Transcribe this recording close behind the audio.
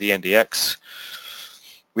the NDX.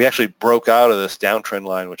 We actually broke out of this downtrend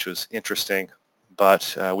line, which was interesting,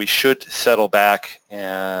 but we should settle back,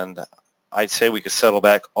 and I'd say we could settle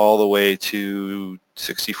back all the way to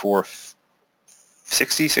 64.60,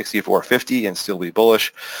 64.50 and still be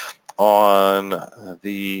bullish. On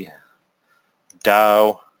the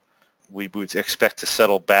Dow, we would expect to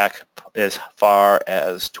settle back as far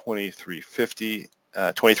as 23.50,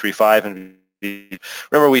 23.5, and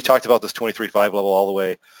remember we talked about this 23.5 level all the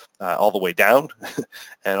way down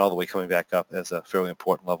and all the way coming back up as a fairly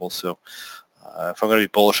important level. So if I'm going to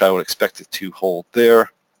be bullish, I would expect it to hold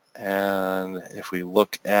there. And if we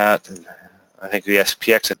look at, I think the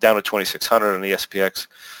SPX down to 2600 on the SPX.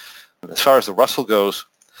 As far as the Russell goes,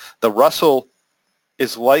 the Russell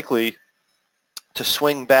is likely to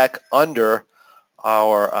swing back under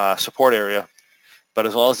our support area, but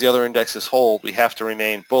as long as the other indexes hold, we have to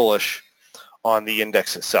remain bullish on the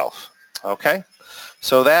index itself. Okay,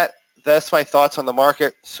 so that's my thoughts on the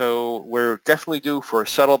market. So we're definitely due for a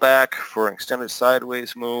settle back, for an extended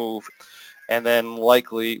sideways move, and then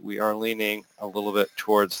likely we are leaning a little bit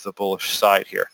towards the bullish side here.